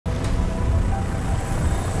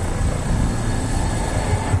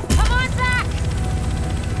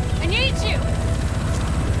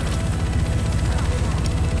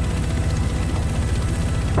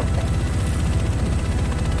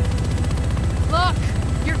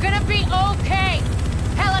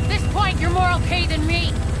this point, you're more okay than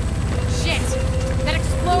me. Shit. That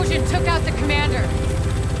explosion took out the commander.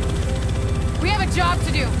 We have a job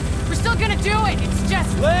to do. We're still gonna do it. It's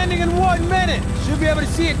just... Landing in 1 minute. Should be able to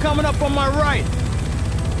see it coming up on my right.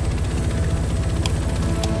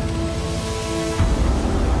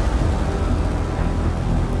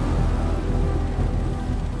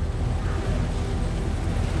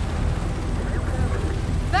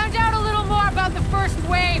 Found out a little more about the first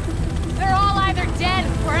wave. They're all either dead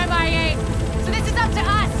or MIA. So this is up to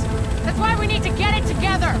us. That's why we need to get it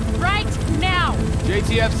together, right now.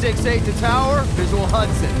 JTF 6-8 to tower, visual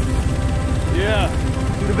Hudson. Yeah.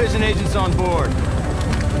 2 division agents on board.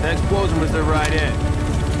 That explosion was their ride in.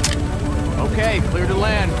 Okay, clear to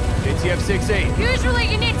land. JTF 6-8. Usually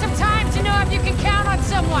you need some time to know if you can count on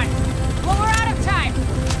someone. Well, we're out of time.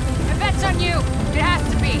 My bet's on you. It has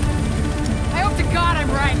to be. I hope to God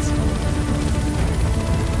I'm right.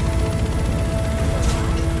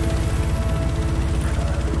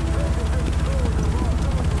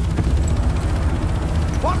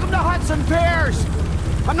 Welcome to Hudson Piers!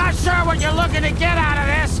 I'm not sure what you're looking to get out of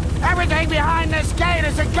this. Everything behind this gate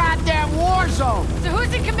is a goddamn war zone. So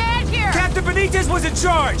who's in command here? Captain Benitez was in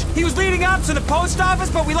charge. He was leading ops to the post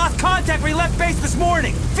office, but we lost contact when he left base this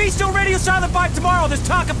morning. If he's still radio silent by tomorrow, there's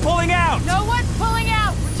talk of pulling out. No one's pulling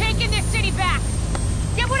out. We're taking this city back.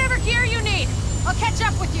 Get whatever gear you need. I'll catch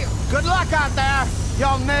up with you. Good luck out there.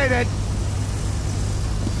 You'll need it.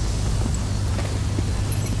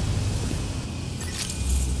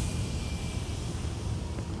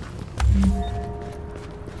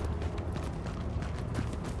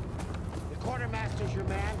 The quartermaster's your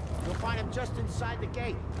man. You'll find him just inside the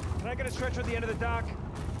gate. Can I get a stretcher at the end of the dock?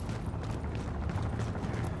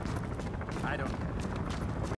 I don't